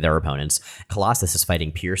with their opponents. Colossus is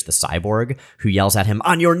fighting Pierce the Cyborg, who yells at him,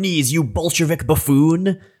 "On your knees, you Bolshevik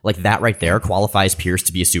buffoon!" Like that right there qualifies Pierce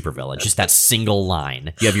to be a supervillain. Just that single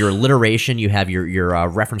line. You have your alliteration, you have your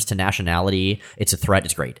reference to nationality. It's a threat.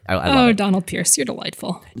 It's great. I love it. Donald Pierce, you're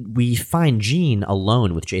delightful. We find Jean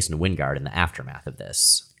alone with Jason Wingard in the aftermath of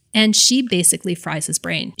this. And she basically fries his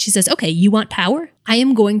brain. She says, okay, you want power? I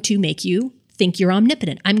am going to make you think you're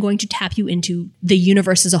omnipotent. I'm going to tap you into the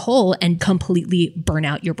universe as a whole and completely burn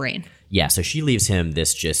out your brain. Yeah, so she leaves him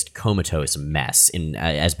this just comatose mess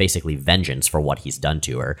as basically vengeance for what he's done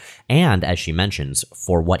to her, and, as she mentions,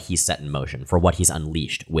 for what he's set in motion, for what he's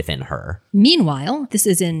unleashed within her. Meanwhile, this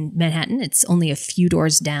is in Manhattan. It's only a few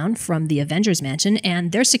doors down from the Avengers Mansion,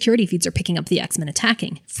 and their security feeds are picking up the X-Men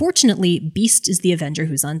attacking. Fortunately, Beast is the Avenger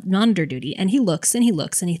who's on monitor duty, and he looks and he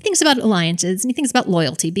looks and he thinks about alliances and he thinks about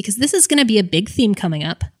loyalty, because this is going to be a big theme coming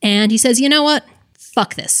up. And he says, you know what?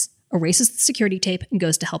 Fuck this. Erases the security tape and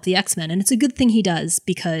goes to help the X-Men. And it's a good thing he does,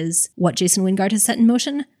 because what Jason Wingard has set in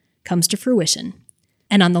motion comes to fruition.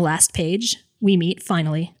 And on the last page, we meet,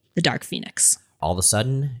 finally, the Dark Phoenix. All of a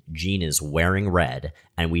sudden, Jean is wearing red,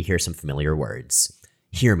 and we hear some familiar words.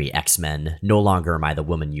 "Hear me, X-Men. No longer am I the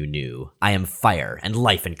woman you knew. I am fire and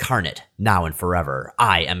life incarnate, now and forever.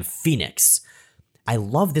 I am Phoenix." I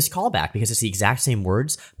love this callback because it's the exact same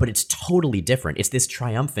words, but it's totally different. It's this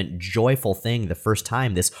triumphant, joyful thing the first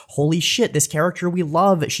time. This, holy shit, this character we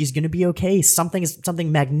love, she's going to be okay. Something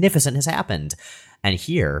magnificent has happened. And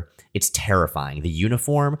here, it's terrifying. The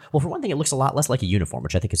uniform, well, for one thing, it looks a lot less like a uniform,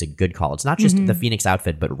 which I think is a good call. It's not just the Phoenix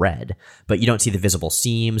outfit, but red. But you don't see the visible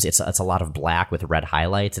seams. It's a lot of black with red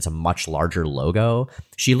highlights. It's a much larger logo.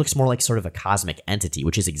 She looks more like sort of a cosmic entity,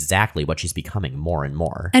 which is exactly what she's becoming more and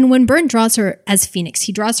more. And when Byrne draws her as Phoenix,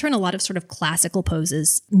 he draws her in a lot of sort of classical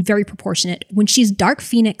poses, very proportionate. When she's Dark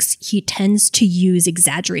Phoenix, he tends to use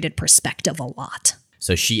exaggerated perspective a lot.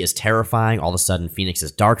 So she is terrifying. All of a sudden, Phoenix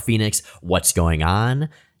is Dark Phoenix. What's going on?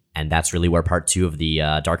 And that's really where part 2 of the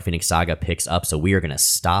Dark Phoenix saga picks up. So we are going to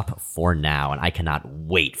stop for now. And I cannot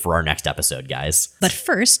wait for our next episode, guys. But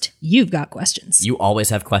first, you've got questions. You always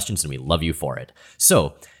have questions, and we love you for it.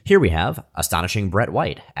 So here we have Astonishing Brett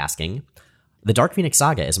White asking, the Dark Phoenix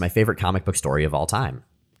saga is my favorite comic book story of all time.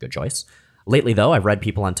 Good choice. Lately, though, I've read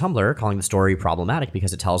people on Tumblr calling the story problematic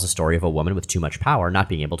because it tells a story of a woman with too much power not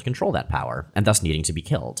being able to control that power, and thus needing to be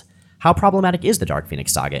killed. How problematic is the Dark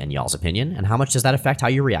Phoenix saga in y'all's opinion, and how much does that affect how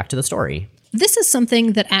you react to the story? This is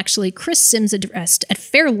something that actually Chris Sims addressed at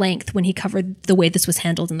fair length when he covered the way this was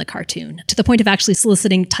handled in the cartoon, to the point of actually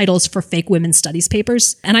soliciting titles for fake women's studies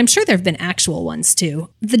papers, and I'm sure there have been actual ones too.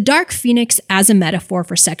 The Dark Phoenix as a metaphor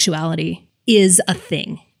for sexuality is a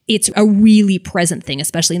thing. It's a really present thing,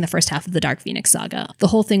 especially in the first half of the Dark Phoenix saga. The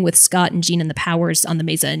whole thing with Scott and Jean and the Powers on the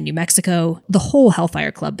Mesa in New Mexico, the whole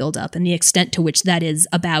Hellfire Club buildup, and the extent to which that is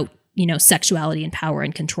about sexuality and power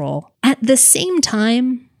and control. At the same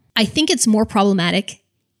time, I think it's more problematic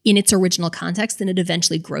in its original context than it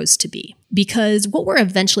eventually grows to be. Because what we're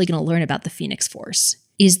eventually going to learn about the Phoenix Force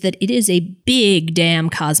is that it is a big damn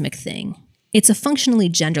cosmic thing. It's a functionally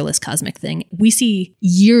genderless cosmic thing. We see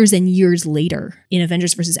years and years later in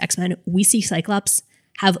Avengers vs. X-Men, we see Cyclops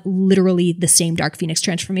have literally the same Dark Phoenix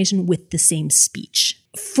transformation with the same speech.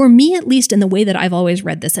 For me, at least, in the way that I've always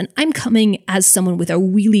read this, and I'm coming as someone with a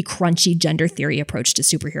really crunchy gender theory approach to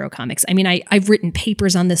superhero comics. I mean, I've written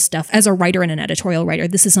papers on this stuff. As a writer and an editorial writer,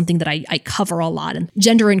 this is something that I cover a lot, and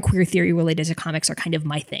gender and queer theory related to comics are kind of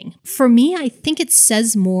my thing. For me, I think it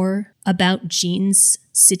says more about Jean's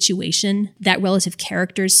situation, that relative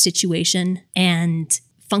character's situation, and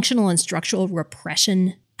functional and structural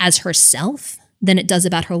repression as herself than it does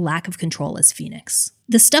about her lack of control as Phoenix.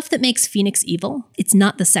 The stuff that makes Phoenix evil, it's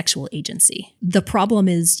not the sexual agency. The problem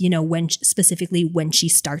is, specifically when she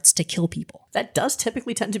starts to kill people. That does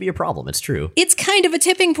typically tend to be a problem, it's true. It's kind of a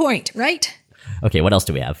tipping point, right? Okay, what else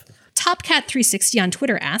do we have? TopCat360 on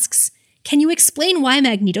Twitter asks, can you explain why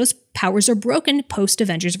Magneto's powers are broken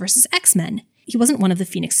post-Avengers vs. X-Men? He wasn't one of the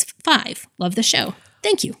Phoenix Five. Love the show.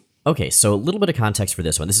 Thank you. Okay, so a little bit of context for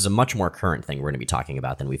this one. This is a much more current thing we're going to be talking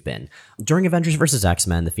about than we've been. During Avengers vs.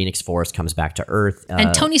 X-Men, the Phoenix Force comes back to Earth.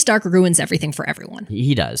 And Tony Stark ruins everything for everyone.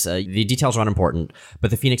 He does. The details are unimportant,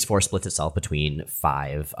 but the Phoenix Force splits itself between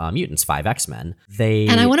 5 mutants, 5 X-Men.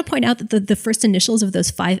 And I want to point out that the first initials of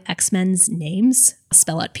those 5 X-Men's names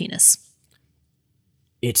spell out penis.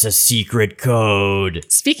 It's a secret code.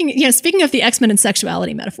 Speaking of the X-Men and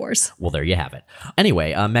sexuality metaphors. Well, there you have it.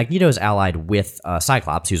 Anyway, Magneto is allied with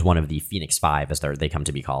Cyclops, who's one of the Phoenix Five, as they come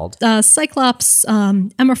to be called. Cyclops,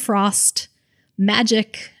 Emma Frost,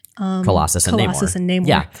 Magic, Colossus and Namor.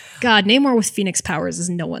 Yeah. God, Namor with Phoenix powers is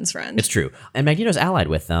no one's friend. It's true. And Magneto's allied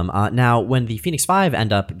with them. Now, when the Phoenix Five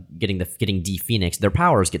end up getting de-Phoenixed, their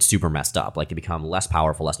powers get super messed up. Like, they become less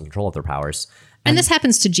powerful, less in control of their powers. And this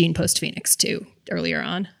happens to Jean post-Phoenix, too, earlier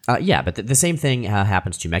on. Yeah, but the same thing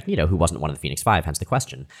happens to Magneto, who wasn't one of the Phoenix Five, hence the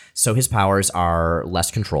question. So his powers are less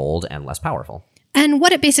controlled and less powerful. And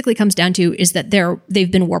what it basically comes down to is that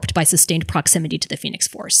they've been warped by sustained proximity to the Phoenix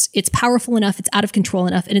Force. It's powerful enough, it's out of control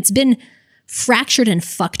enough, and it's been fractured and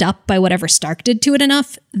fucked up by whatever Stark did to it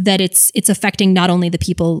enough that it's affecting not only the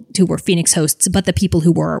people who were Phoenix hosts, but the people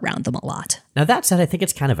who were around them a lot. Now, that said, I think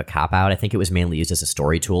it's kind of a cop-out. I think it was mainly used as a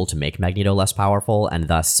story tool to make Magneto less powerful and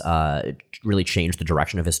thus really change the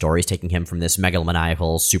direction of his stories, taking him from this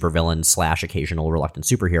megalomaniacal supervillain / occasional reluctant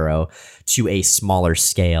superhero to a smaller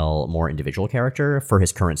scale, more individual character for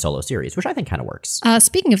his current solo series, which I think kind of works.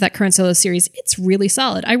 Speaking of that current solo series, it's really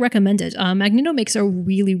solid. I recommend it. Magneto makes a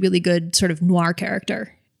really, really good sort of noir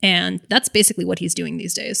character, and that's basically what he's doing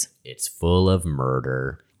these days. It's full of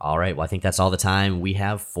murder. All right, well, I think that's all the time we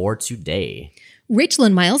have for today. Rachel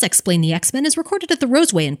and Miles Explain the X-Men is recorded at the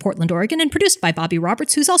Roseway in Portland, Oregon, and produced by Bobby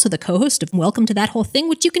Roberts, who's also the co-host of Welcome to That Whole Thing,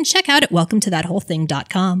 which you can check out at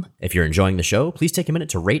welcometothatwholething.com. If you're enjoying the show, please take a minute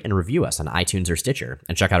to rate and review us on iTunes or Stitcher,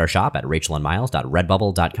 and check out our shop at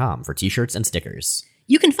rachelandmiles.redbubble.com for t-shirts and stickers.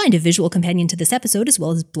 You can find a visual companion to this episode, as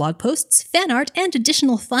well as blog posts, fan art, and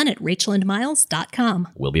additional fun at rachelandmiles.com.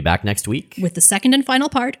 We'll be back next week with the second and final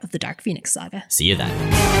part of the Dark Phoenix saga. See you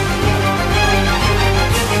then.